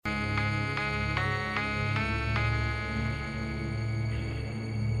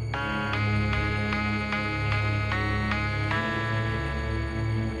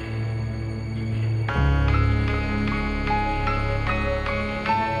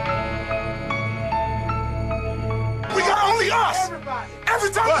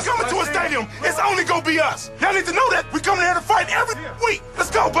Every time we come into a stadium, it's only gonna be us. Y'all need to know that. We coming here to fight every week.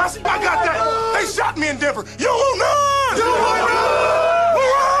 Let's go, Bussy. I got that. They shot me in Denver. You want none. You want none. We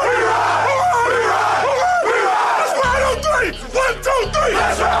ride. Let's ride on three. 1, 2, 3.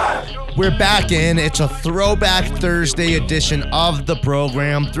 Let's ride. We're back in. It's a Throwback Thursday edition of the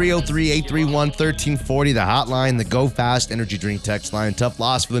program. 303-831-1340, the hotline, the Go Fast Energy Drink text line. Tough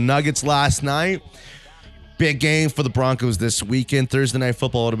loss for the Nuggets last night. Big game for the Broncos this weekend. Thursday Night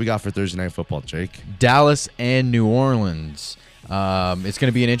Football. What do we got for Thursday Night Football, Jake? Dallas and New Orleans. It's going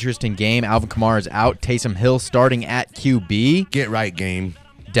to be an interesting game. Alvin Kamara is out. Taysom Hill starting at QB. Get right game.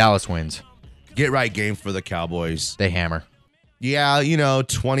 Dallas wins. Get right game for the Cowboys. They hammer. Yeah,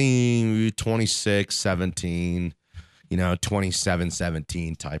 20, 26, 17,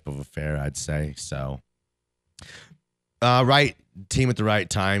 27-17 type of affair, I'd say. So, right team at the right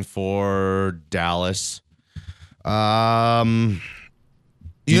time for Dallas. I'm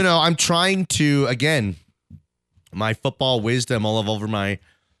trying to, again, my football wisdom all over my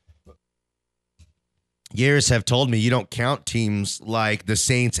years have told me you don't count teams like the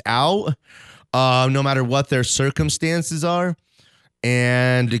Saints out, no matter what their circumstances are.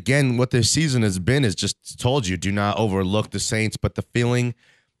 And again, what this season has been is just told you, do not overlook the Saints. But the feeling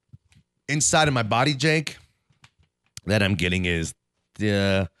inside of my body, Jake, that I'm getting is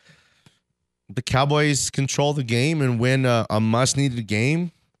the Cowboys control the game and win a must-needed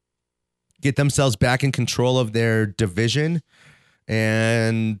game, get themselves back in control of their division.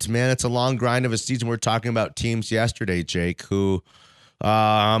 And, man, it's a long grind of a season. We're talking about teams yesterday, Jake, who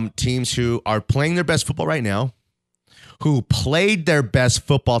teams who are playing their best football right now, who played their best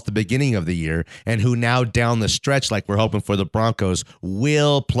football at the beginning of the year, and who now down the stretch, like we're hoping for the Broncos,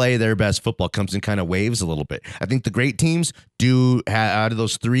 will play their best football. Comes in kind of waves a little bit. I think the great teams do, out of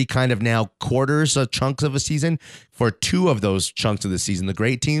those three kind of now quarters, chunks of a season, for two of those chunks of the season, the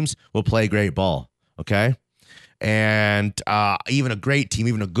great teams will play great ball, okay? And even a great team,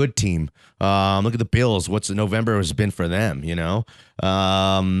 even a good team. Look at the Bills. What's November has been for them, It's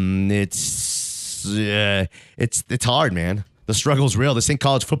hard, man. The struggle's real. This ain't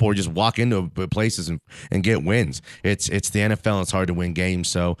college football. We just walk into places and get wins. It's the NFL, and it's hard to win games.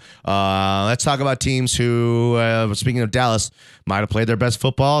 So let's talk about teams who, speaking of Dallas, might have played their best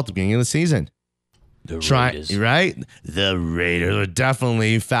football at the beginning of the season. The Raiders. Right? The Raiders are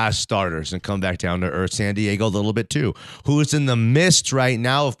definitely fast starters and come back down to earth. San Diego a little bit too. Who's in the midst right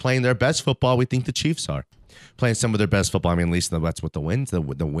now of playing their best football? We think the Chiefs are. Playing some of their best football. I mean, at least that's what the win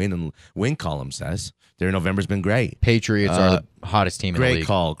and win column says. Their November's been great. Patriots are the hottest team in the league.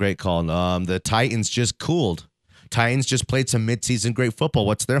 Great call. The Titans just cooled. Titans just played some midseason great football.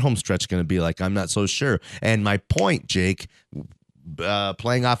 What's their home stretch going to be like? I'm not so sure. And my point, Jake,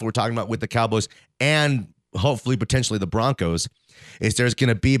 playing off what we're talking about with the Cowboys and hopefully potentially the Broncos, is there's going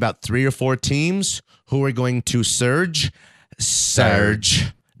to be about 3 or 4 teams who are going to surge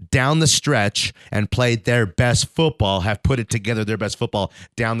down the stretch and played their best football, have put it together, their best football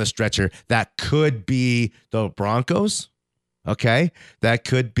down the stretcher. That could be the Broncos, okay? That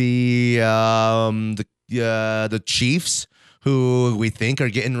could be the Chiefs, who we think are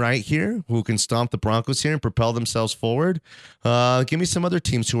getting right here, who can stomp the Broncos here and propel themselves forward. Give me some other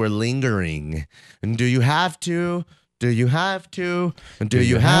teams who are lingering. And do you have to? Do you have to? And do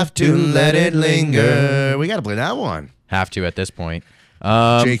you have to let it linger? We got to play that one. Have to at this point.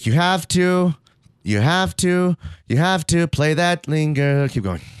 Jake, you have to play that linger. Keep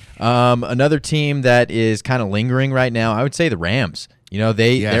going. Another team that is kind of lingering right now, I would say the Rams.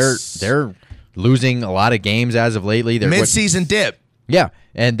 They're losing a lot of games as of lately. They're mid-season dip. Yeah,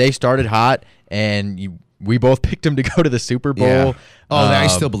 and they started hot, and we both picked them to go to the Super Bowl. Yeah. I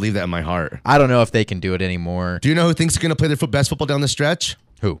still believe that in my heart. I don't know if they can do it anymore. Do you know who thinks they're going to play their best football down the stretch?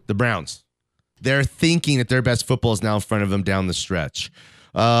 Who? The Browns. They're thinking that their best football is now in front of them down the stretch.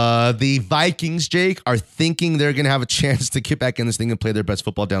 The Vikings, Jake, are thinking they're going to have a chance to get back in this thing and play their best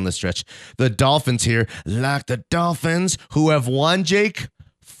football down the stretch. The Dolphins here, like the Dolphins, who have won, Jake,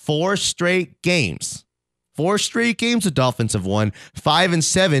 4 straight games. 4 straight games the Dolphins have won. 5 and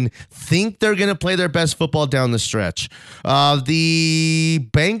 7 think they're going to play their best football down the stretch. The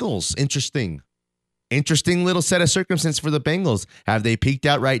Bengals, interesting little set of circumstances for the Bengals. Have they peaked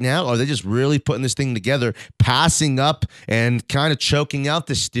out right now? Or are they just really putting this thing together, passing up and kind of choking out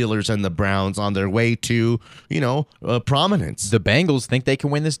the Steelers and the Browns on their way to, prominence? The Bengals think they can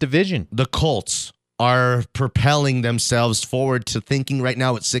win this division. The Colts are propelling themselves forward to thinking right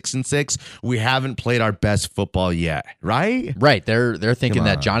now at 6-6, we haven't played our best football yet, right? Right. They're thinking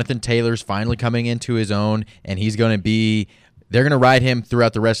that Jonathan Taylor's finally coming into his own, and he's going to be. They're going to ride him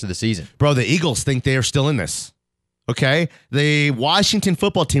throughout the rest of the season. Bro, the Eagles think they are still in this. Okay, the Washington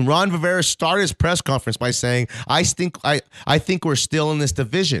football team, Ron Rivera started his press conference by saying, I think we're still in this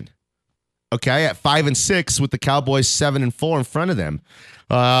division. Okay, at 5-6 with the Cowboys 7-4 in front of them,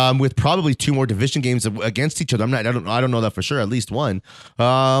 with probably 2 more division games against each other. I don't know that for sure. At least one.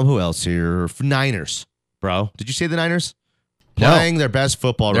 Who else here? Niners, bro. Did you say the Niners? Playing their best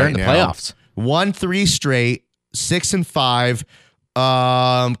football They're right now. They're in the playoffs. Won 3 straight, 6-5.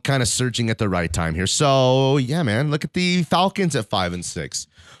 Kind of surging at the right time here. So yeah, man, look at the Falcons at 5-6.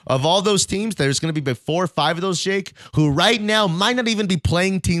 Of all those teams, there's going to be 4 or 5 of those, Jake, who right now might not even be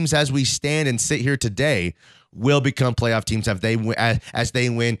playing teams as we stand and sit here today, will become playoff teams as they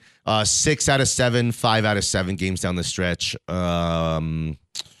win 6 out of 7, 5 out of 7 games down the stretch. 5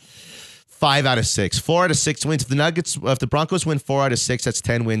 out of 6, 4 out of 6 wins. If the Broncos win 4 out of 6, that's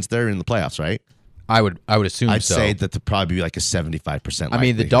 10 wins. They're in the playoffs, right? I would assume I'd so. say that to probably be like a 75%. I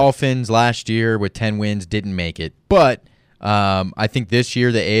mean, the Dolphins last year with 10 wins didn't make it, but I think this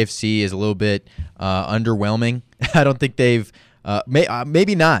year the AFC is a little bit underwhelming. I don't think they've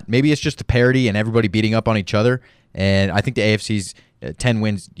maybe not. Maybe it's just a parity and everybody beating up on each other. And I think the AFC's 10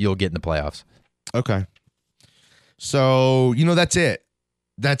 wins, you'll get in the playoffs. Okay. So, that's it.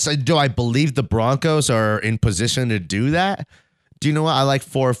 Do I believe the Broncos are in position to do that? Do you know what? I like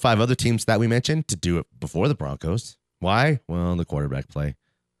 4 or 5 other teams that we mentioned to do it before the Broncos. Why? Well, the quarterback play.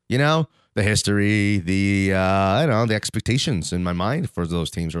 The history, the expectations in my mind for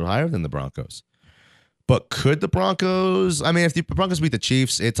those teams are higher than the Broncos. But could the Broncos? I mean, if the Broncos beat the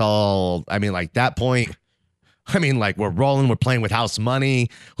Chiefs, it's all. I mean, like that point. I mean, like we're rolling, we're playing with house money.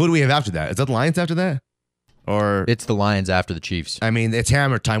 Who do we have after that? Is that the Lions after that? Or it's the Lions after the Chiefs. I mean, it's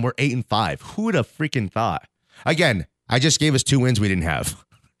hammer time. We're 8-5. Who would have freaking thought? Again, I just gave us 2 wins we didn't have.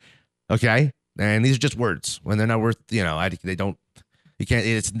 Okay? And these are just words. When they're not worth, they don't, you can't,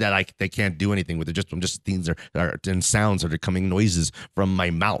 it's that like they can't do anything with it. Just things are and sounds that are coming noises from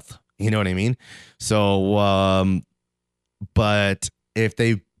my mouth. You know what I mean? So, but if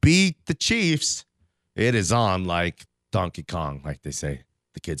they beat the Chiefs, it is on like Donkey Kong, like they say.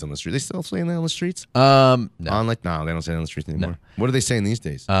 The kids on the street. They still saying that on the streets? No. They don't say that on the streets anymore. No. What are they saying these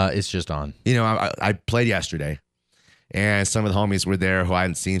days? It's just on. I played yesterday. And some of the homies were there who I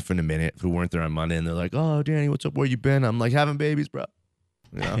hadn't seen for a minute, who weren't there on Monday. And they're like, oh, Danny, what's up? Where you been? I'm like, having babies, bro.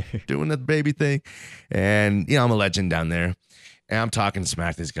 Doing the baby thing. And, I'm a legend down there. And I'm talking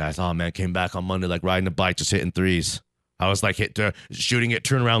smack to these guys. Oh, man, came back on Monday like riding a bike, just hitting threes. I was like shooting it,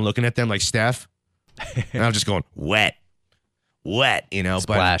 turn around, looking at them like Steph. And I'm just going, wet,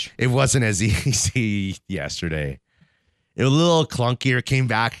 Splash. But it wasn't as easy yesterday. It was a little clunkier, came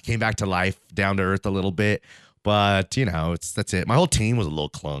back to life, down to earth a little bit. But, that's it. My whole team was a little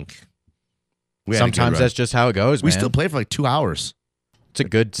clunk. Sometimes that's just how it goes, man. We still played for like 2 hours. It's a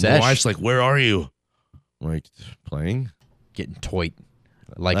good session. My wife's like, where are you? I'm like, playing? Getting toyed.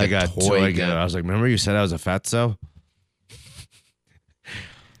 Like a toy. I was like, remember you said I was a fatso?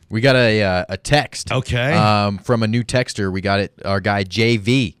 We got a text. Okay. From a new texter. We got it. Our guy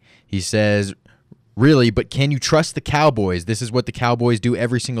JV. He says, really, but can you trust the Cowboys? This is what the Cowboys do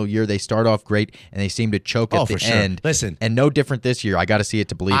every single year. They start off great, and they seem to choke at the end. Listen. And no different this year. I got to see it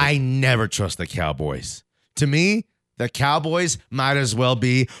to believe it. I never trust the Cowboys. To me, the Cowboys might as well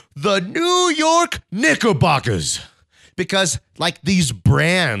be the New York Knickerbockers. Because, like, these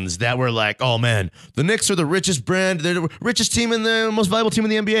brands that were like, oh, man, the Knicks are the richest brand. They're the richest team and the most valuable team in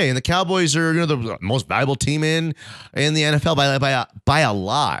the NBA. And the Cowboys are the most valuable team in the NFL by a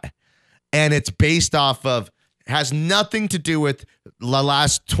lot. And it's based off of, has nothing to do with the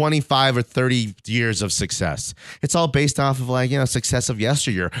last 25 or 30 years of success. It's all based off of success of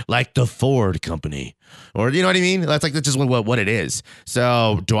yesteryear, like the Ford company. Or, you know what I mean? That's just what it is.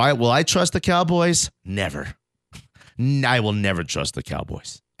 So will I trust the Cowboys? Never. I will never trust the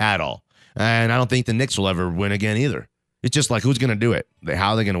Cowboys at all. And I don't think the Knicks will ever win again either. It's just like, who's going to do it?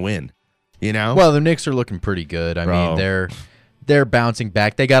 How are they going to win? Well, the Knicks are looking pretty good. I mean, they're bouncing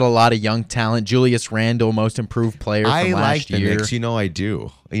back. They got a lot of young talent. Julius Randle, most improved player from last year. I like the Knicks. I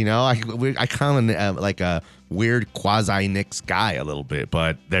do. I kind of like a weird quasi-Knicks guy a little bit,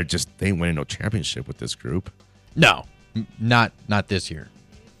 but they ain't winning no championship with this group. No, not this year.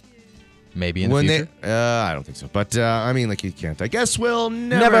 Maybe in the future? I don't think so. But, you can't. I guess we'll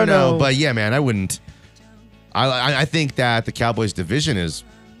never know. But, yeah, man, I wouldn't. I think that the Cowboys division is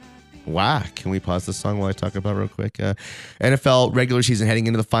whack. Can we pause the song while I talk about it real quick? NFL regular season heading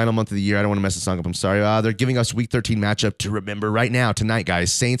into the final month of the year. I don't want to mess the song up. I'm sorry. They're giving us Week 13 matchup to remember right now, tonight,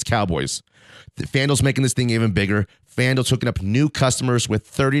 guys. Saints-Cowboys. FanDuel's making this thing even bigger. FanDuel's hooking up new customers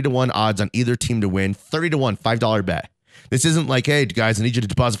with 30-1 odds on either team to win. 30-1, $5 bet. This isn't like, hey, guys, I need you to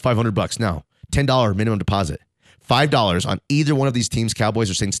deposit $500. No, $10 minimum deposit. $5 on either one of these teams, Cowboys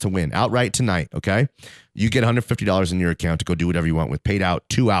or Saints, to win outright tonight, okay? You get $150 in your account to go do whatever you want with, paid out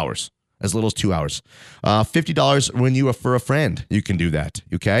 2 hours. As little as 2 hours. $50 when you refer a friend. You can do that,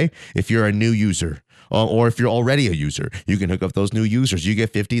 okay? If you're a new user or if you're already a user, you can hook up those new users. You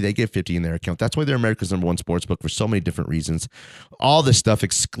get 50, they get 50 in their account. That's why they're America's #1 sportsbook for so many different reasons. All this stuff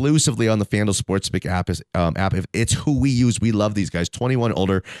exclusively on the FanDuel Sportsbook app. It's who we use. We love these guys. 21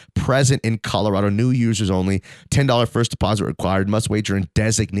 older, present in Colorado, new users only. $10 first deposit required. Must wager in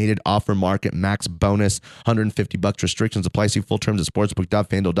designated offer market. Max bonus, $150. Restrictions apply. See full terms at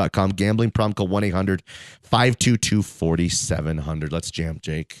sportsbook.fanduel.com. Gambling problem, call 1-800-522-4700. Let's jam,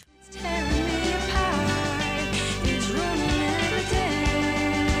 Jake.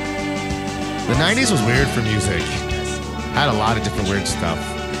 The 90s was weird for music. Had a lot of different weird stuff.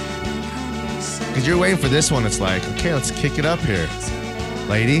 Because you're waiting for this one, it's like, okay, let's kick it up here.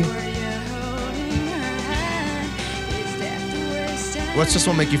 Lady? What's this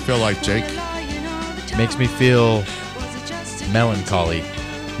one make you feel like, Jake? Makes me feel melancholy.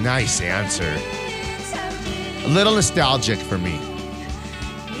 Nice answer. A little nostalgic for me.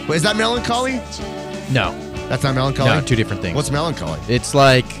 Wait, is that melancholy? No. That's not melancholy? No, two different things. What's melancholy? It's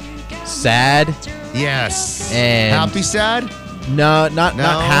like sad. Yes. And happy sad? No, not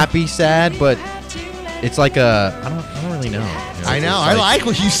happy sad, but it's like a I don't really know. I know. I like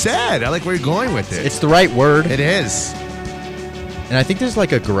what you said. I like where you're going with it. It's the right word. It is. And I think there's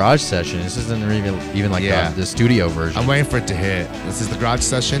like a garage session. This isn't even like the studio version. I'm waiting for it to hit. This is the garage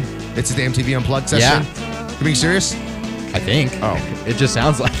session. This is the MTV Unplugged session. Yeah. You being serious? I think. Oh. It just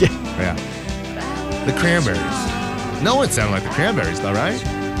sounds like it. Yeah. The Cranberries. No one sounded like the Cranberries, though, right?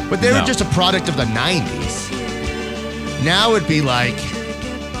 But they were just a product of the 90s. Now it'd be like,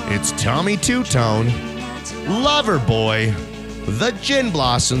 it's Tommy Two-Tone, Loverboy, the Gin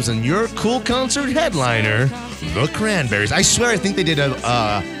Blossoms, and your cool concert headliner, the Cranberries. I swear, I think they did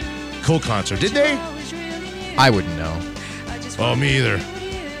a cool concert. Did they? I wouldn't know. Oh, me either.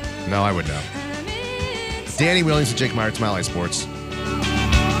 No, I would know. Danny Williams and Jake Meyer, it's Mile High Sports.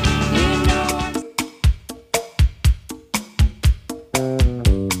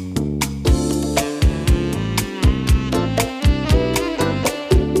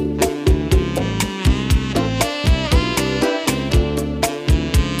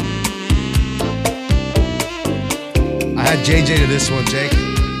 JJ to this one, Jake.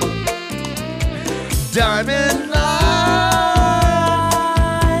 Diamond Line,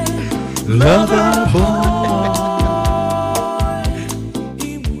 Lover Boy.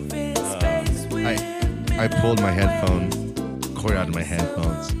 I pulled my headphone cord out of my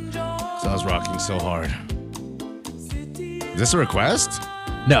headphones because I was rocking so hard. Is this a request?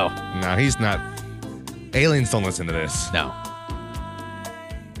 No. No, he's not. Aliens don't listen to this. No.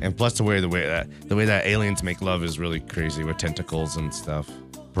 And plus, the way that aliens make love is really crazy with tentacles and stuff,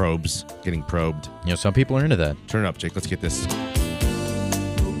 probes, getting probed. You know, some people are into that. Turn it up, Jake. Let's get this. Just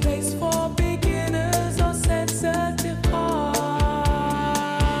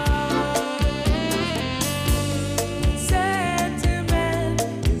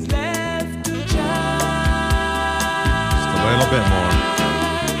a little bit more.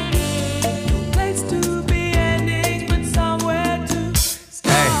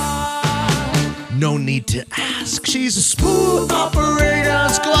 No need to ask. She's a smooth operator.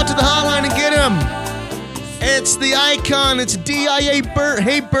 Let's go out to the hotline and get him. It's the icon. It's DIA Bert.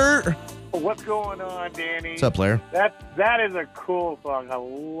 Hey, Bert. What's going on, Danny? What's up, player? That is a cool song. I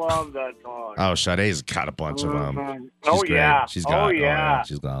love that song. Oh, Sade's got a bunch of them. Oh, yeah. She's got.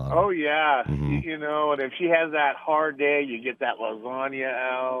 She's got. Oh, yeah. Mhm. You know, and if she has that hard day, you get that lasagna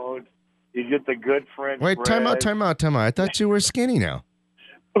out. You get the good French Wait, bread. time out. I thought you were skinny now.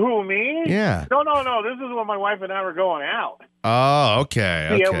 Who, me? Yeah. No. This is when my wife and I were going out. Oh, okay.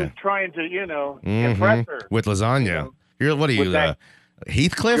 See, I Okay. was trying to, impress her. With lasagna. You're what are you, With that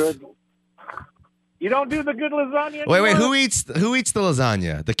Heathcliff? Good. You don't do the good lasagna Wait. anymore? Who eats the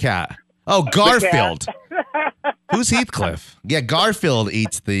lasagna? The cat. Oh, Garfield. Who's Heathcliff? Yeah, Garfield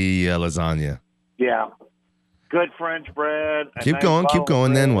eats the lasagna. Yeah. Good French bread. a Keep nice going. bottle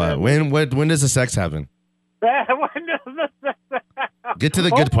of Then bread. what? When does the sex happen? Get to the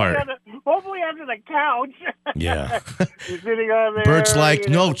good part. Hopefully under the couch. Yeah. You're sitting on there. Bert's like,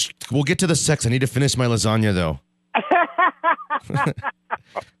 no, we'll get to the sex. I need to finish my lasagna, though.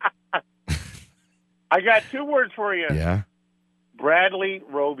 I got 2 words for you. Yeah. Bradley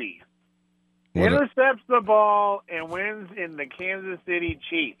Roby. Intercepts the ball and wins in the Kansas City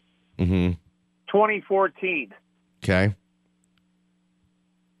Chiefs. 2014. Okay.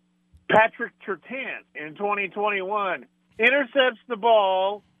 Patrick Surtain in 2021 intercepts the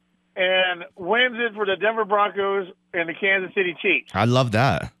ball and wins it for the Denver Broncos and the Kansas City Chiefs. I love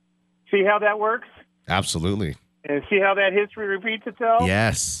that. See how that works? Absolutely. And see how that history repeats itself?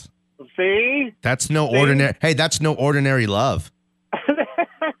 Yes. See? That's no ordinary. Hey, that's no ordinary love.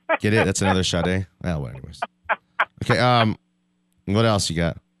 Get it? That's another Sade. Well, anyways. Okay. What else you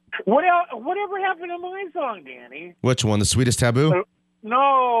got? Whatever happened to my song, Danny? Which one? The Sweetest Taboo?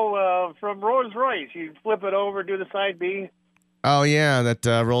 No, from Rolls Royce. You flip it over, do the side B. Oh yeah, that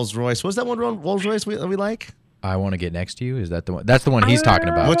Rolls Royce. What's that one Rolls Royce we like? I Want to Get Next to You. Is that the one? That's the one he's talking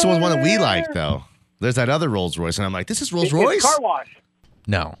about. What's the one that we like though? There's that other Rolls Royce, and I'm like, this is Rolls Royce. It's Car Wash.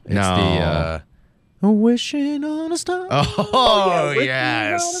 No, it's No. the Wishing on a Star. Oh, Wishing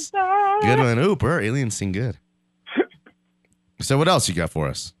yes. on a Star. Good one. Ooh, her aliens sing good. So what else you got for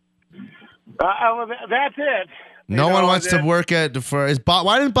us? That's it. No one wants to work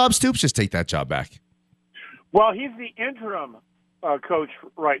why didn't Bob Stoops just take that job back? Well, he's the interim coach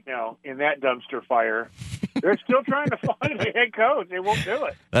right now in that dumpster fire. They're still trying to find a head coach. They won't do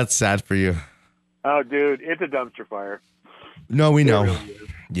it. That's sad for you. Oh, dude, it's a dumpster fire. No, we know. It really is.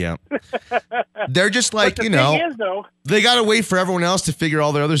 Yeah. They're just like, But the thing is, though, they got to wait for everyone else to figure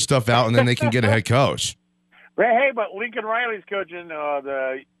all their other stuff out, and then they can get a head coach. hey, but Lincoln Riley's coaching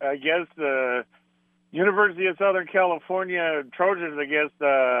the University of Southern California Trojans against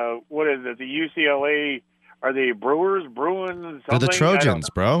what is it? The UCLA? Are they Bruins? They're Something? the Trojans,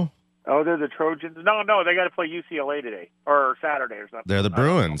 bro. Oh, they're the Trojans. No, they got to play UCLA today or Saturday or something. They're the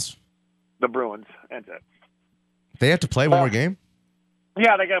Bruins. The Bruins. That's it. They have to play one more game?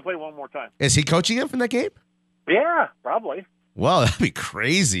 Yeah, they got to play one more time. Is he coaching him from that game? Yeah, probably. Wow, that'd be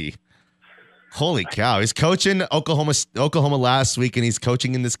crazy. Holy cow. He's coaching Oklahoma last week, and he's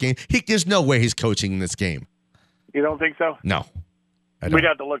coaching in this game. There's no way he's coaching in this game. You don't think so? No. I don't. We'd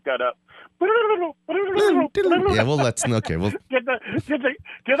have to look that up. Yeah, well, okay. Well,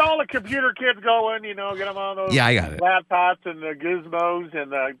 get all the computer kids going, get them on those yeah, I got it. laptops and the gizmos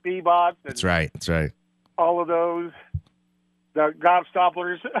and the B-bots. And That's right. all of those. The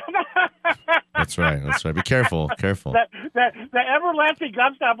gobstoppers. That's right. Be careful. the everlasting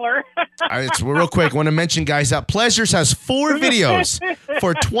gobstoppler. All right, so real quick, want to mention, guys, that Pleasures has 4 videos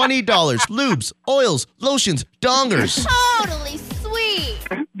for $20. Lubes, oils, lotions, dongers. Totally sweet.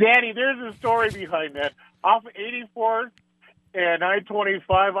 Danny, there's a story behind that. Off 84th and I-25,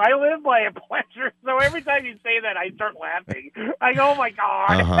 I live by a Pleasure, so every time you say that, I start laughing. I go, oh, my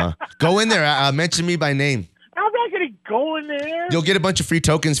God. Uh-huh. Go in there. Mention me by name. I'm not going to go in there. You'll get a bunch of free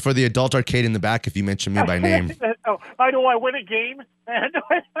tokens for the adult arcade in the back if you mention me by name. Oh, I win a game?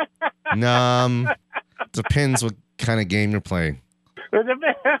 Depends what kind of game you're playing.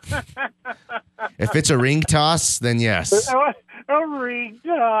 If it's a ring toss, then yes. A ring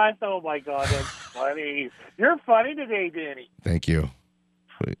toss. Oh, my God, that's funny. You're funny today, Danny. Thank you.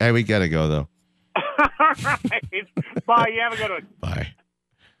 Hey, we got to go, though. All right. Bye. You have a good one. Bye.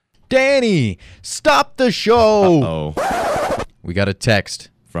 Danny, stop the show. Uh-oh. We got a text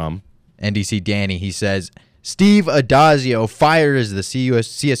From? NDC Danny. He says, Steve Adazio fired as the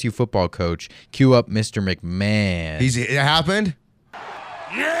CSU football coach. Cue up Mr. McMahon. It happened?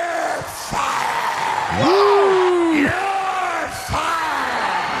 You're fired! Woo! You're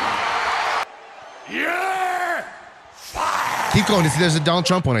fired! You're fired! Keep going. There's a Donald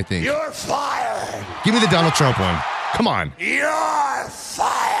Trump one, I think. You're fired! Give me the Donald Trump one. Come on. You're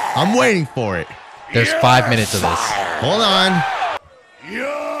fired! I'm waiting for it. There's 5 minutes of this. Hold on.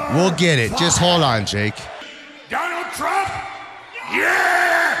 You're We'll get it. Just hold on, Jake. Donald Trump!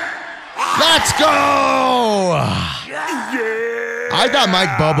 You're Let's go! yeah! I thought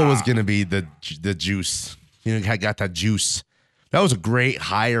Mike Bubba was going to be the juice. I got that juice. That was a great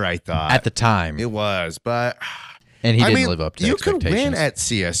hire, I thought. At the time. It was, but... And he didn't live up to you expectations. can win at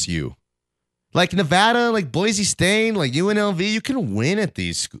CSU. Like Nevada, like Boise State, like UNLV, you can win at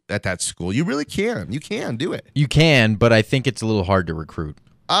that school. You really can. You can do it. You can, but I think it's a little hard to recruit.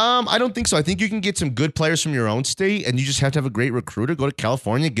 I don't think so. I think you can get some good players from your own state, and you just have to have a great recruiter. Go to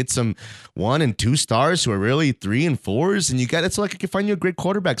California, get some 1 and 2 stars who are really 3 and 4s, and it's like I can find you a great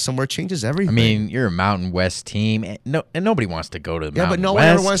quarterback somewhere. It changes everything. I mean, you're a Mountain West team, and nobody wants to go to the yeah, Mountain but no West.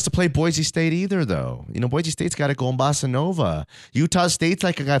 one ever wants to play Boise State either, though. Boise State's got to go in Bossa Nova. Utah State's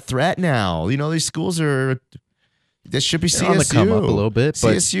like a threat now. These schools are. This should be They're CSU. on the come up a little bit,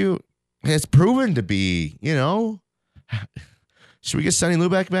 but CSU has proven to be. Should we get Sonny Lou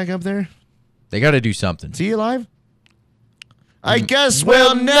back up there? they got to do something. Is he alive? I guess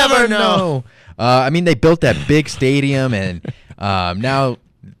we'll never know. I mean, they built that big stadium, and now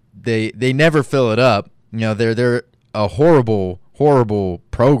they never fill it up. They're a horrible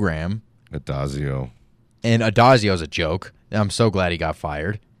program. Adazio. And Adazio's a joke. I'm so glad he got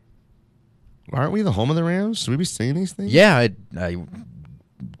fired. Aren't we the home of the Rams? Should we be saying these things? Yeah,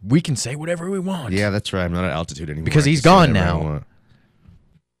 we can say whatever we want. Yeah, that's right. I'm not at altitude anymore. Because I he's can say gone whatever I now. want.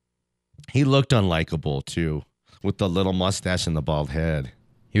 He looked unlikable, too, with the little mustache and the bald head.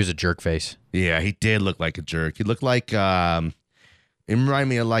 He was a jerk face. Yeah, he did look like a jerk. He looked like, it reminded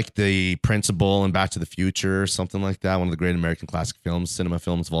me of like the principal in Back to the Future or something like that. One of the great American classic films, cinema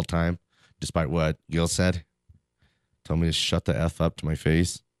films of all time, despite what Gil said. Told me to shut the F up to my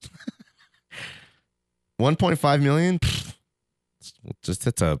face. 1.5 million? Pfft. Just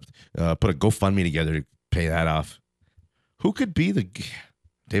have to put a GoFundMe together to pay that off. Who could be the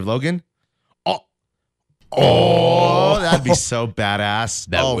Dave Logan? Oh, that'd be so badass.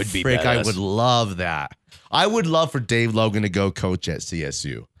 That would be frick, I badass. would love that. I would love for Dave Logan to go coach at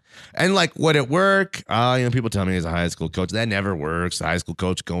CSU. And like, would it work? People tell me he's a high school coach. That never works. The high school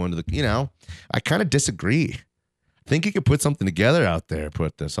coach going to the, I kind of disagree. I think he could put something together out there,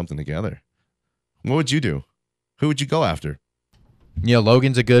 something together. What would you do? Who would you go after?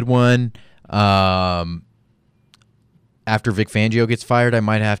 Logan's a good one. After Vic Fangio gets fired, I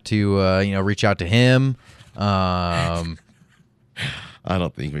might have to, reach out to him. I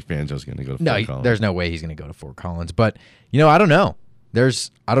don't think McFangio's going to go to Fort Collins. There's no way he's going to go to Fort Collins. But, I don't know.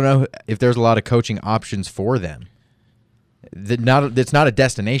 I don't know if there's a lot of coaching options for them. It's not a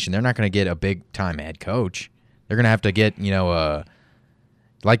destination. They're not going to get a big-time head coach. They're going to have to get,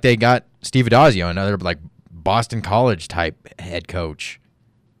 like they got Steve Adazio, another like Boston College type head coach,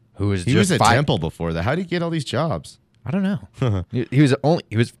 who was he was at Temple before that. How did he get all these jobs? I don't know. he was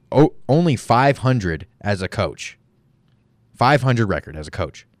only 500 as a coach, 500 record as a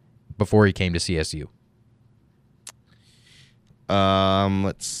coach before he came to CSU.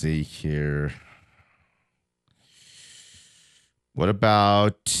 Let's see here. What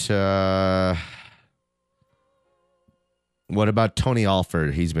about Tony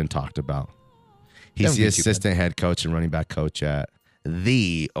Alford? He's been talked about. He's the assistant head coach and running back coach at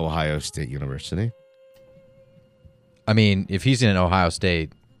the Ohio State University. I mean, if he's in Ohio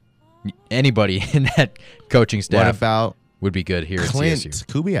State, anybody in that coaching staff What about would be good here Clint at CSU.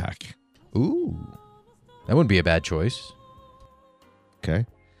 Kubiak? Ooh, that wouldn't be a bad choice. Okay.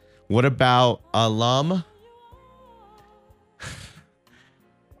 What about alum?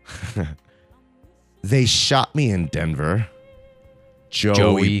 They shot me in Denver.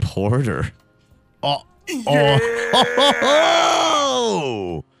 Joey Porter. Oh.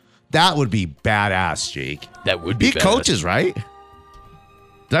 That would be badass, Jake. That would be He badass. coaches, right?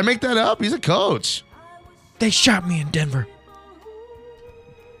 Did I make that up? He's a coach. They shot me in Denver.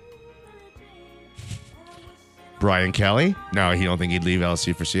 Brian Kelly? No, he don't think he'd leave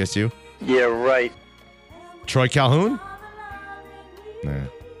LSU for CSU. Yeah, right. Troy Calhoun? Nah.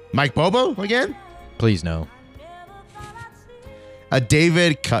 Mike Bobo again? Please no.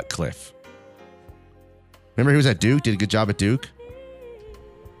 David Cutcliffe. Remember he was at Duke? Did a good job at Duke?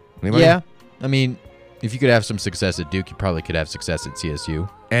 Anybody? Yeah, I mean, if you could have some success at Duke, you probably could have success at CSU.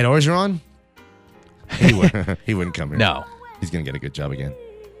 Ed Orgeron? He wouldn't come here. No. He's going to get a good job again.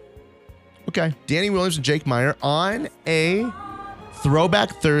 Okay. Danny Williams and Jake Meyer on a Throwback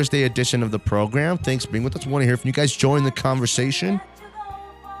Thursday edition of the program. Thanks for being with us. We want to hear from you guys. Join the conversation.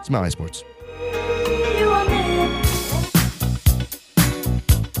 It's Mile High Sports.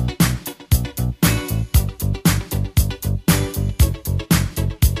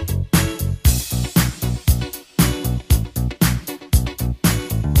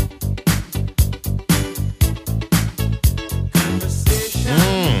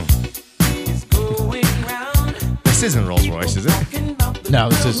 This isn't Rolls Royce, is it? No,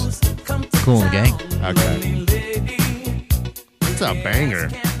 this is Cool in the Gang. Okay. It's a banger,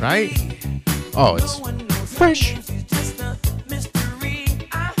 right? Oh, it's fresh.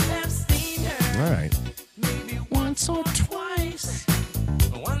 All right. Once or twice.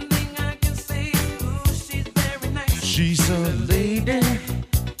 She's a lady.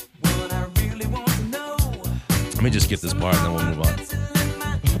 Let me just get this part and then we'll move on.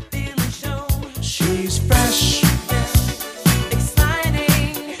 She's fresh.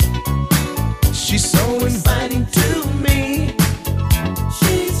 She's so inviting to me.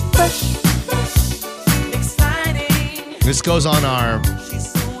 She's fresh. This goes on our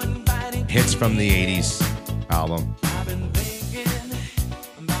hits from the 80s album.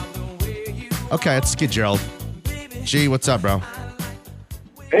 Okay, let's get Gerald. G, what's up, bro?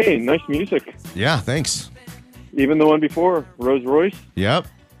 Hey, nice music. Yeah, thanks. Even the one before, Rolls Royce. Yep.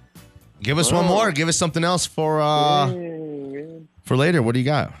 Give us one more. Give us something else for later. What do you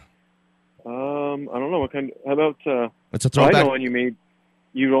got? I don't know what kind. How about? It's a I throwback. know one you made.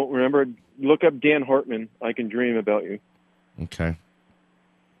 You don't remember? Look up Dan Hartman. I Can Dream About You. Okay.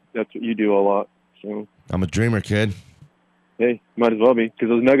 that's what you do a lot. So, I'm a dreamer, kid. hey, might as well be, because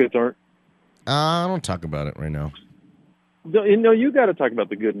those Nuggets aren't. I don't talk about it right now. You got to talk about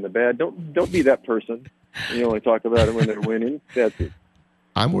the good and the bad. Don't be that person. You only talk about it when they're winning. That's it.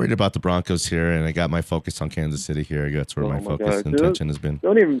 I'm worried about the Broncos here, and I got my focus on Kansas City here. That's where Oh my my focus God. and attention has been.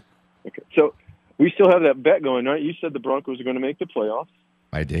 Don't even. Okay, so we still have that bet going, right? You said the Broncos are going to make the playoffs.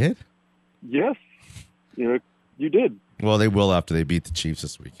 I did? Yes, you did. Well, they will after they beat the Chiefs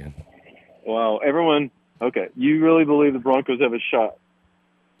this weekend. Wow, everyone. Okay, you really believe the Broncos have a shot?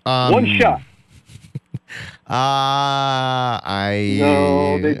 One shot. No,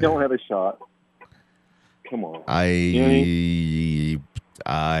 they don't have a shot. Come on. I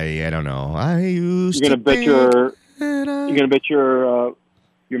don't know. You're gonna bet your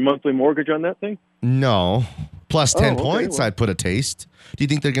monthly mortgage on that thing? No. Plus 10 okay, points, well. I'd put a taste. Do you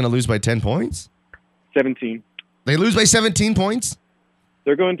think they're going to lose by 10 points? 17. They lose by 17 points?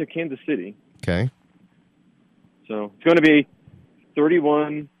 They're going to Kansas City, Okay. so it's going to be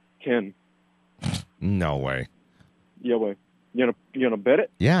 31-10. No way. Yeah, wait. You gonna bet it?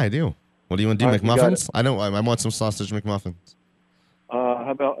 Yeah, I do. What do you want to do, All right, you got McMuffins? I want some sausage McMuffins. How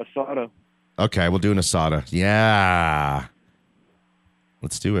about Asada? Okay, we'll do an asada. Yeah.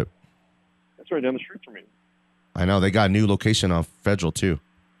 Let's do it. That's right down the street from me. I know. They got a new location on Federal, too.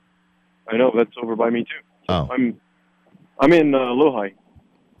 I know, that's over by me too. Oh. I'm in Lohi.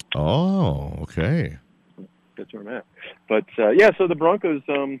 Oh, okay. That's where I'm at. But yeah, so the Broncos,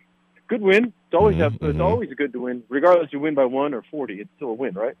 good win. It's always it's always good to win, regardless you win by 1 or 40. It's still a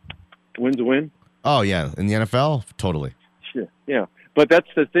win, right? A win's a win. Oh, yeah. In the NFL? Totally. Yeah. But that's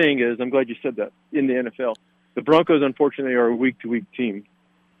the thing is, I'm glad you said that. In the NFL, the Broncos, unfortunately, are a week-to-week team.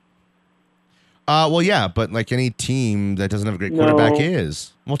 Well, yeah, but like any team that doesn't have a great quarterback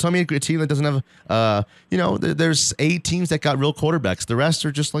is. Well, tell me a team that doesn't have, there's 8 teams that got real quarterbacks. The rest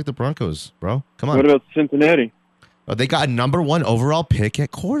are just like the Broncos, bro. Come on. What about Cincinnati? Oh, they got a number 1 overall pick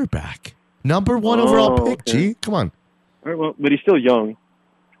at quarterback. Number 1 overall pick, okay. G. Come on. All right, well, but he's still young.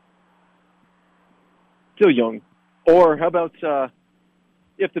 Or how about so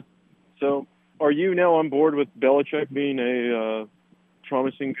are you now on board with Belichick being a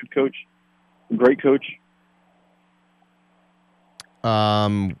promising good coach, great coach?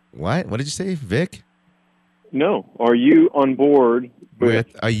 What? What did you say, Vic? No. Are you on board With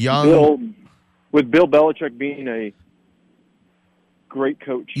a young Bill Belichick being a great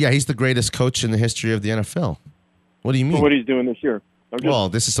coach? Yeah, he's the greatest coach in the history of the NFL. What do you mean? For what he's doing this year. Well,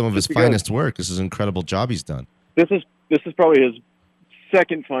 this is some of his finest work. This is an incredible job he's done. This is probably his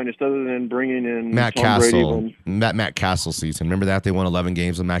second finest, other than bringing in Matt Tom Castle. Brady. Matt Castle season. Remember that? They won 11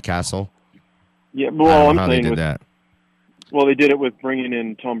 games with Matt Castle? Yeah, I well, don't know I'm how saying they did that. Well, they did it with bringing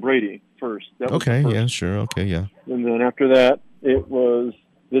in Tom Brady first. That was Okay, the first. yeah, sure. Okay, yeah. And then after that, it was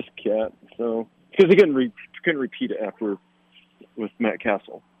this cat. So because he couldn't repeat it after with Matt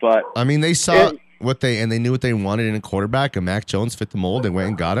Castle. But I mean, they saw they knew what they wanted in a quarterback, and Mac Jones fit the mold. They went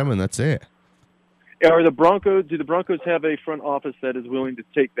and got him, and that's it. do the Broncos have a front office that is willing to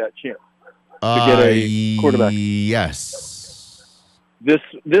take that chance to get a quarterback? Yes.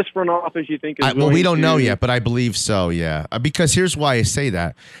 This front office, you think? Is Well, we don't know to- yet, but I believe so. Yeah, because here's why I say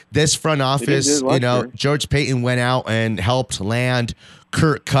that. This front office, last year. George Payton went out and helped land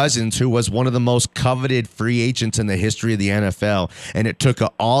Kirk Cousins, who was one of the most coveted free agents in the history of the NFL, and it took an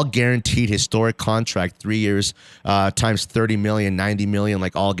all guaranteed historic contract, 3 years times 30 million, 90 million,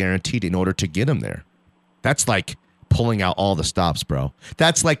 like all guaranteed in order to get him there. That's like pulling out all the stops, bro.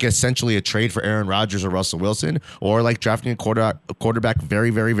 That's like essentially a trade for Aaron Rodgers or Russell Wilson, or like drafting a quarterback very,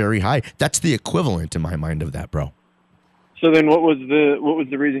 very, very high. That's the equivalent in my mind of that, bro. So then, what was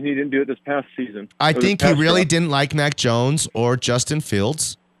the reason he didn't do it this past season? I Or this think he past really draft? didn't like Mac Jones or Justin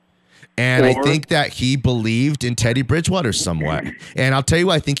Fields. And I Or- think that he believed in Teddy Bridgewater somewhat. And I'll tell you,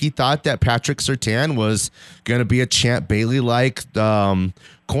 I think he thought that Patrick Surtain was going to be a Champ Bailey-like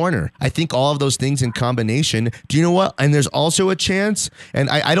corner. I think all of those things in combination. Do you know what? And there's also a chance, and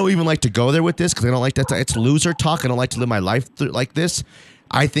I don't even like to go there with this because I don't like that. It's loser talk. I don't like to live my life like this.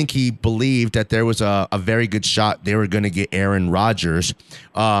 I think he believed that there was a very good shot they were going to get Aaron Rodgers,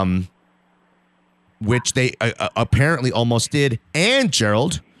 which they apparently almost did. And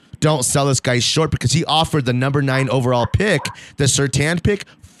Gerald, don't sell this guy short because he offered the number 9 overall pick, the Surtain pick,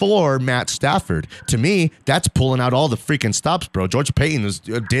 for Matt Stafford. To me, that's pulling out all the freaking stops, bro. George Payton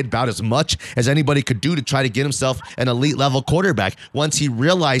did about as much as anybody could do to try to get himself an elite level quarterback. Once he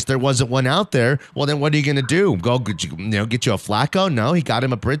realized there wasn't one out there, well, then what are you going to do? Go get you a Flacco? No, he got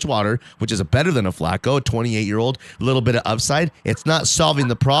him a Bridgewater, which is a better than a Flacco, a 28-year-old, a little bit of upside. It's not solving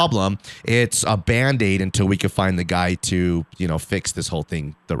the problem. It's a Band-Aid until we can find the guy to, fix this whole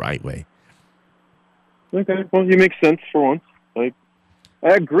thing the right way. Okay, well, you make sense for once.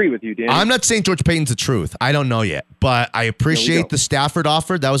 I agree with you, Dan. I'm not saying George Payton's the truth. I don't know yet, but I appreciate the Stafford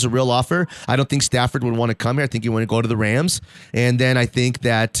offer. That was a real offer. I don't think Stafford would want to come here. I think he would want to go to the Rams. And then I think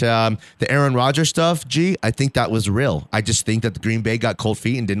that the Aaron Rodgers stuff, I think that was real. I just think that the Green Bay got cold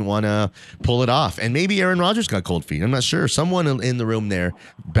feet and didn't want to pull it off. And maybe Aaron Rodgers got cold feet. I'm not sure. Someone in the room there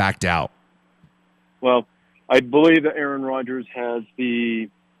backed out. Well, I believe that Aaron Rodgers has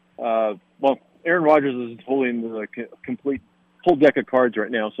Aaron Rodgers is holding the complete full deck of cards right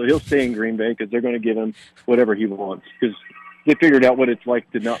now, so he'll stay in Green Bay because they're going to give him whatever he wants because they figured out what it's like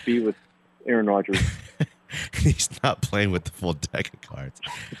to not be with Aaron Rodgers. He's not playing with the full deck of cards.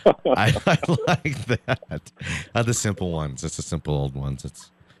 I like that. The simple ones. It's the simple old ones.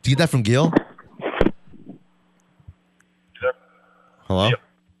 Do you get that from Gil? Hello? Yep.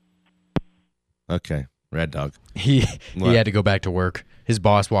 Okay. Red Dog. He had to go back to work. His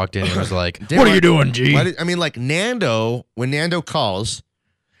boss walked in and was like, what are you doing, G? Nando, when Nando calls,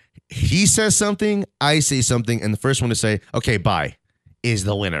 he says something, I say something, and the first one to say, okay, bye, is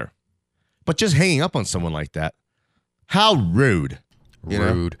the winner. But just hanging up on someone like that, how rude.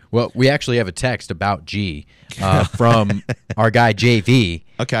 Rude. Well, we actually have a text about G from our guy JV.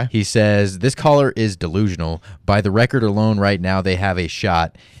 Okay. He says, this caller is delusional. By the record alone right now, they have a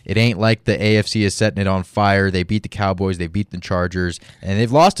shot. It ain't like the AFC is setting it on fire. They beat the Cowboys, they beat the Chargers, and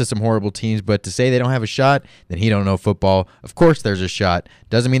they've lost to some horrible teams, but to say they don't have a shot, then he don't know football. Of course there's a shot.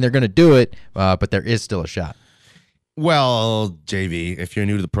 Doesn't mean they're going to do it, but there is still a shot. Well, JV, if you're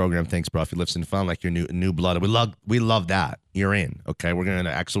new to the program, thanks, bro. If you listen, found like you're new blood. We love that. You're in. Okay, we're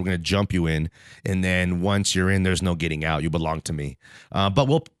gonna jump you in, and then once you're in, there's no getting out. You belong to me. But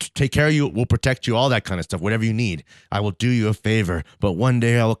we'll take care of you. We'll protect you. All that kind of stuff. Whatever you need, I will do you a favor. But one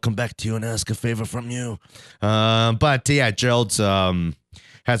day I will come back to you and ask a favor from you. But yeah, Gerald's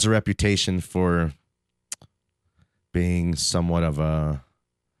has a reputation for being somewhat of a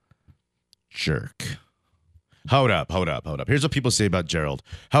jerk. Hold up. Here's what people say about Gerald.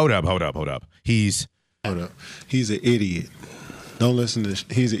 Hold up. He's an idiot. Don't listen to this.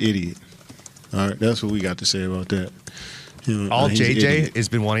 He's an idiot. All right, that's what we got to say about that. All JJ has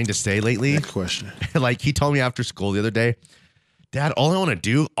been wanting to say lately. Next question. Like he told me after school the other day, Dad, all I want to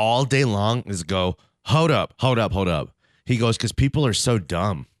do all day long is go, hold up. He goes, because people are so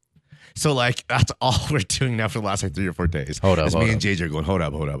dumb. So, that's all we're doing now for the last 3 or 4 days. Hold up. Me and JJ are going, hold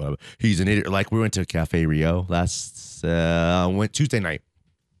up. He's an idiot. Like, we went to Cafe Rio went Tuesday night.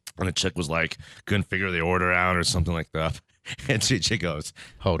 And the chick was like, couldn't figure the order out or something like that. And JJ goes,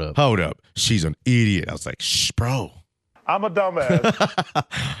 hold up. She's an idiot. I was like, shh, bro. I'm a dumbass.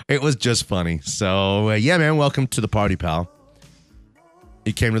 It was just funny. So, yeah, man, welcome to the party, pal.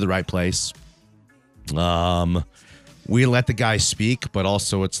 You came to the right place. We let the guys speak, but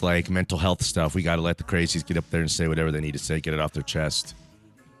also it's like mental health stuff. We got to let the crazies get up there and say whatever they need to say, get it off their chest.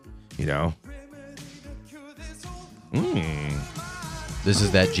 This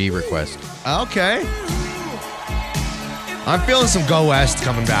is that G request. Okay. I'm feeling some Go West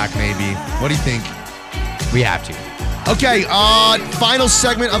coming back, maybe. What do you think? We have to. Okay, final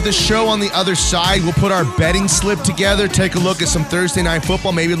segment of the show on the other side. We'll put our betting slip together, take a look at some Thursday night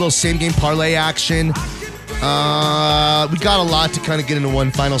football, maybe a little same-game parlay action. We got a lot to kind of get into one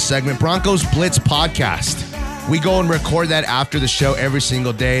final segment. Broncos Blitz podcast. We go and record that after the show every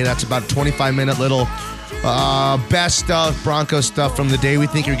single day. That's about a 25-minute little best stuff, Broncos stuff from the day we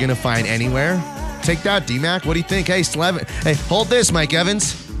think you're going to find anywhere. Take that, D-Mac. What do you think? Hey, hey, hold this, Mike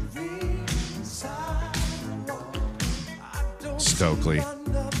Evans. Stokely.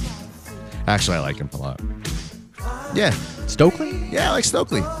 Actually, I like him a lot. Yeah. Stokely? Yeah, I like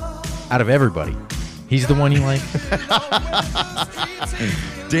Stokely. Out of everybody, he's the one you like?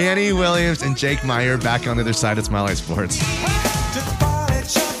 Danny Williams and Jake Meyer back on the other side of Smile High Sports.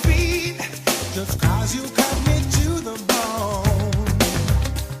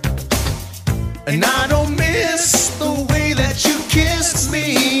 And I don't miss the way that you kissed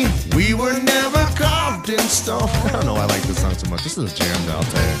me. We were never carved in stone. I don't know why I like this song so much. This is a jam, though, I'll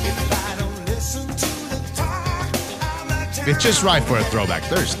tell you. It's just right for a Throwback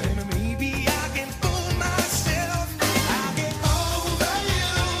Thursday.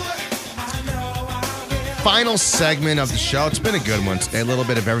 final segment of the show. It's been a good one today. A little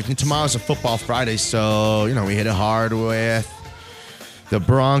bit of everything. Tomorrow's a football Friday, so, we hit it hard with the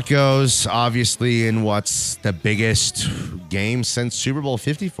Broncos, obviously, in what's the biggest game since Super Bowl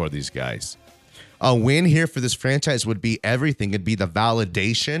 50 for these guys. A win here for this franchise would be everything. It'd be the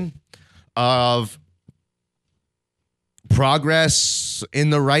validation of progress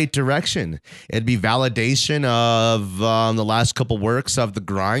in the right direction. It'd be validation of the last couple works of the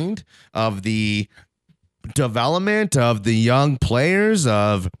grind, of the development of the young players,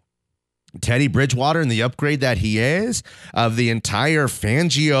 of Teddy Bridgewater and the upgrade that he is, of the entire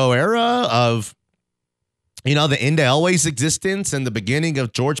Fangio era, of the Inda Elway's existence and the beginning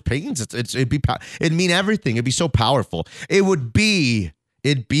of George Payton's. It'd mean everything. It'd be so powerful. It'd be,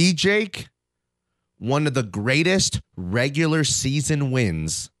 Jake, one of the greatest regular season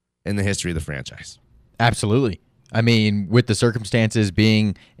wins in the history of the franchise. Absolutely. I mean, with the circumstances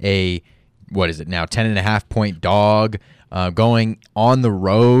being a, 10.5-point dog, going on the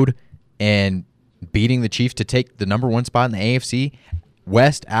road and beating the Chiefs to take the number one spot in the AFC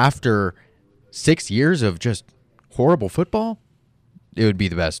West after 6 years of just horrible football, it would be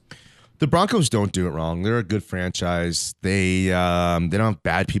the best. The Broncos don't do it wrong. They're a good franchise. They don't have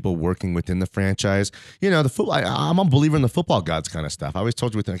bad people working within the franchise. The football. I'm a believer in the football gods kind of stuff. I always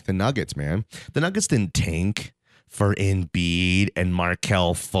told you with the Nuggets, man. The Nuggets didn't tank for Embiid and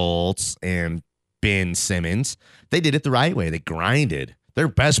Markelle Fultz and Ben Simmons. They did it the right way. They grinded. Their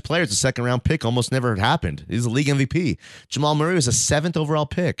best player is a second-round pick. Almost never happened. He's a league MVP. Jamal Murray was a 7th overall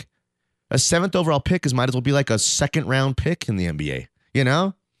pick. A 7th overall pick might as well be like a second-round pick in the NBA,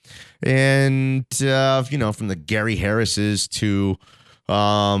 And, from the Gary Harrises to,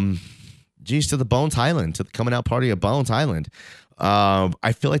 to the Bones Highland, to the coming out party of Bones Highland.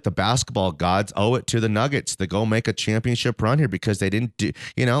 I feel like the basketball gods owe it to the Nuggets to go make a championship run here because they didn't do,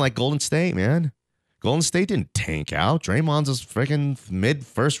 like Golden State, man. Golden State didn't tank out. Draymond's a freaking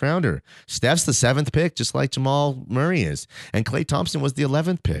mid-first rounder. Steph's the 7th pick, just like Jamal Murray is. And Klay Thompson was the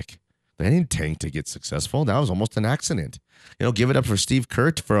 11th pick. They didn't tank to get successful. That was almost an accident. Give it up for Steve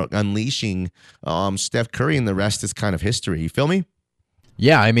Kerr for unleashing Steph Curry, and the rest is kind of history. You feel me?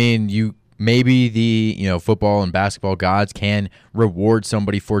 Yeah, I mean, maybe the football and basketball gods can reward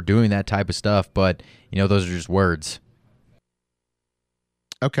somebody for doing that type of stuff, but those are just words.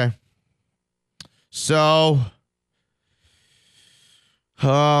 Okay. So,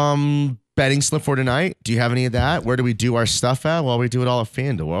 betting slip for tonight. Do you have any of that? Where do we do our stuff at? Well, we do it all at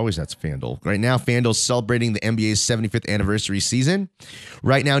FanDuel. Well, always that's FanDuel. Right now, FanDuel's celebrating the NBA's 75th anniversary season.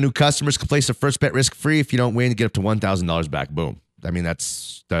 Right now, new customers can place their first bet risk-free. If you don't win, you get up to $1,000 back. Boom. I mean,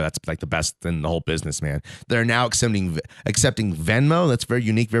 that's like the best in the whole business, man. They're now accepting Venmo. That's very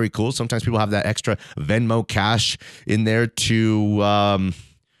unique, very cool. Sometimes people have that extra Venmo cash in there to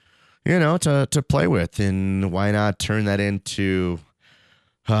to play with, and why not turn that into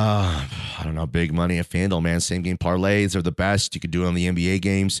big money at FanDuel, man. Same game parlays are the best. You could do it on the NBA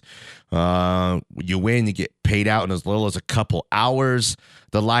games. You win, you get paid out in as little as a couple hours.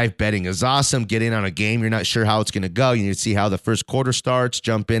 The live betting is awesome. Get in on a game. You're not sure how it's going to go. You need to see how the first quarter starts.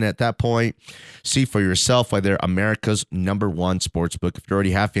 Jump in at that point. See for yourself why they're America's #1 sportsbook. If you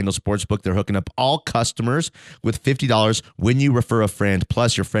already have FanDuel Sportsbook, they're hooking up all customers with $50 when you refer a friend.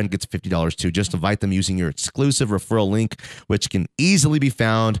 Plus, your friend gets $50 too. Just invite them using your exclusive referral link, which can easily be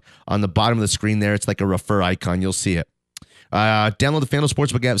found on the bottom of the screen there. It's like a refer icon. You'll see it. Download the FanDuel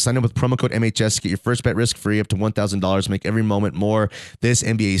Sportsbook app, sign up with promo code MHS, get your first bet risk-free up to $1,000. Make every moment more this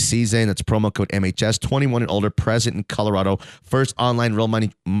NBA season. That's promo code MHS, 21 and older, present in Colorado. First online real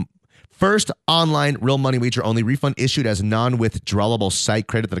money wager only. Refund issued as non-withdrawable site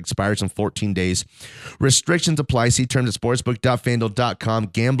credit that expires in 14 days. Restrictions apply. See terms at sportsbook.fanduel.com.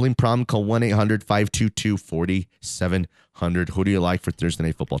 Gambling problem, call 1-800-522-4700. Who do you like for Thursday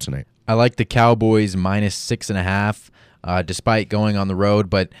Night Football tonight? I like the Cowboys -6.5. Despite going on the road,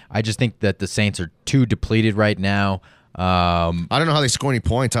 but I just think that the Saints are too depleted right now. I don't know how they score any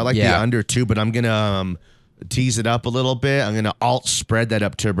points. I like the under 2, but I'm going to tease it up a little bit. I'm going to alt spread that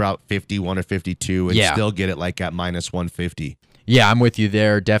up to about 51 or 52 and still get it like at -150. Yeah, I'm with you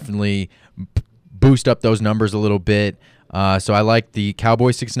there. Definitely boost up those numbers a little bit. So I like the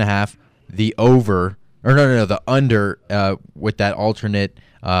Cowboys 6.5, the over, or the under with that alternate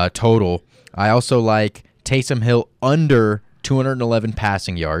total. I also like Taysom Hill under 211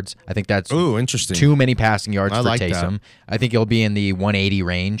 passing yards. I think that's interesting. Too many passing yards for like Taysom. That. I think he'll be in the 180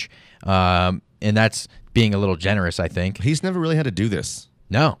 range, and that's being a little generous, I think. He's never really had to do this.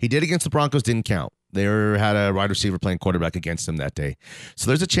 No. He did against the Broncos, didn't count. They had a wide receiver playing quarterback against him that day. So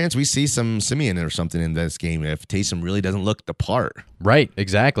there's a chance we see some Simeon or something in this game if Taysom really doesn't look the part. Right,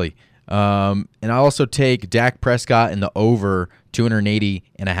 exactly. And I also take Dak Prescott in the over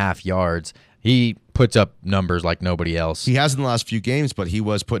 280.5 yards. He puts up numbers like nobody else. He has in the last few games, but he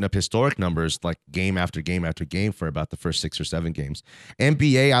was putting up historic numbers like game after game after game for about the first 6 or 7 games.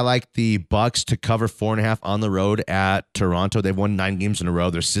 NBA, I like the Bucks to cover 4.5 on the road at Toronto. They've won 9 games in a row.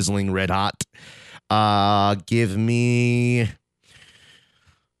 They're sizzling red hot. Give me,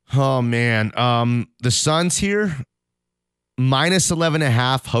 oh man, the Suns here. Minus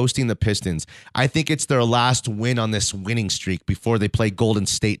 11.5 hosting the Pistons. I think it's their last win on this winning streak before they play Golden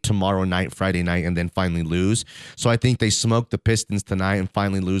State tomorrow night, Friday night, and then finally lose. So I think they smoke the Pistons tonight and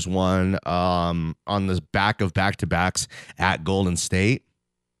finally lose one on the back of back-to-backs at Golden State.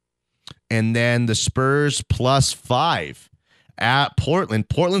 And then the Spurs +5 at Portland.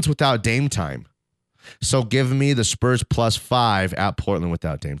 Portland's without Dame time. So give me the Spurs +5 at Portland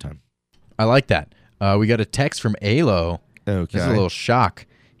without Dame time. I like that. We got a text from Alo. Okay. This is a little shock.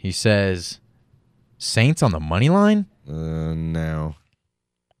 He says, Saints on the money line? No.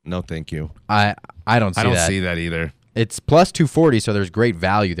 No, thank you. I don't see that. I don't see that either. It's +240, so there's great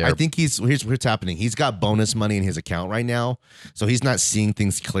value there. I think here's what's happening. He's got bonus money in his account right now, so he's not seeing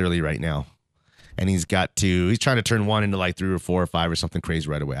things clearly right now. And he's trying to turn one into like 3 or 4 or 5 or something crazy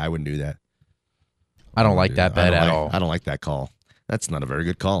right away. I wouldn't do that. I don't like that bet at all. I don't like that call. That's not a very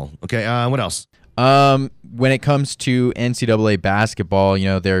good call. Okay, what else? When it comes to NCAA basketball,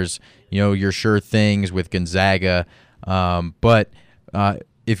 there's, your sure things with Gonzaga. But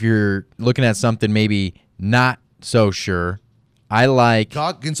if you're looking at something maybe not so sure, I like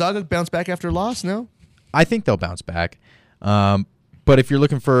Gonzaga bounce back after a loss. No, I think they'll bounce back. But if you're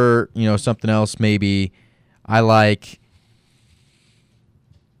looking for, something else, maybe I like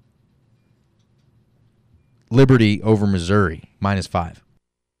Liberty over Missouri -5.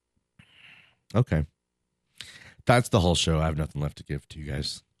 Okay. That's the whole show. I have nothing left to give to you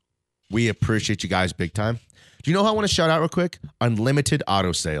guys. We appreciate you guys big time. Do you know how I want to shout out real quick? Unlimited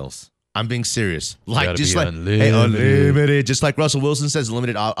auto sales. I'm being serious. Unlimited. Just like Russell Wilson says,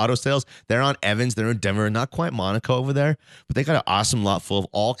 limited auto sales. They're on Evans. They're in Denver. Not quite Monaco over there, but they got an awesome lot full of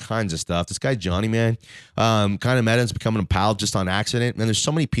all kinds of stuff. This guy, Johnny, man, kind of met him, becoming a pal just on accident. Man, there's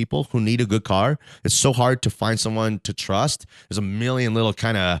so many people who need a good car. It's so hard to find someone to trust. There's a million little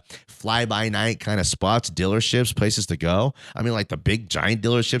kind of fly-by-night kind of spots, dealerships, places to go. I mean, like the big giant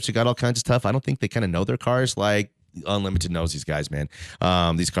dealerships who got all kinds of stuff. I don't think they kind of know their cars like Unlimited knows these guys, man.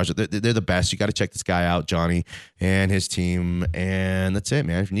 These cars, they're the best. You got to check this guy out, Johnny, and his team. And that's it,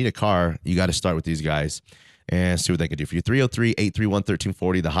 man. If you need a car, you got to start with these guys and see what they can do for you.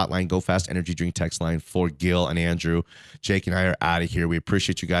 303-831-1340, the hotline, Go Fast Energy Drink text line for Gil and Andrew. Jake and I are out of here. We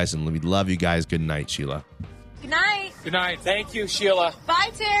appreciate you guys, and we love you guys. Good night, Sheila. Good night. Good night. Thank you, Sheila. Bye,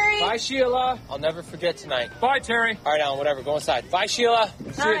 Terry. Bye, Sheila. I'll never forget tonight. Bye, Terry. All right, Alan, whatever. Go inside. Bye, Sheila.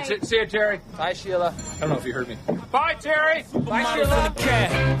 Bye. See you, Terry. Bye, Sheila. I don't know if you heard me. Bye, Terry. Bye, Sheila.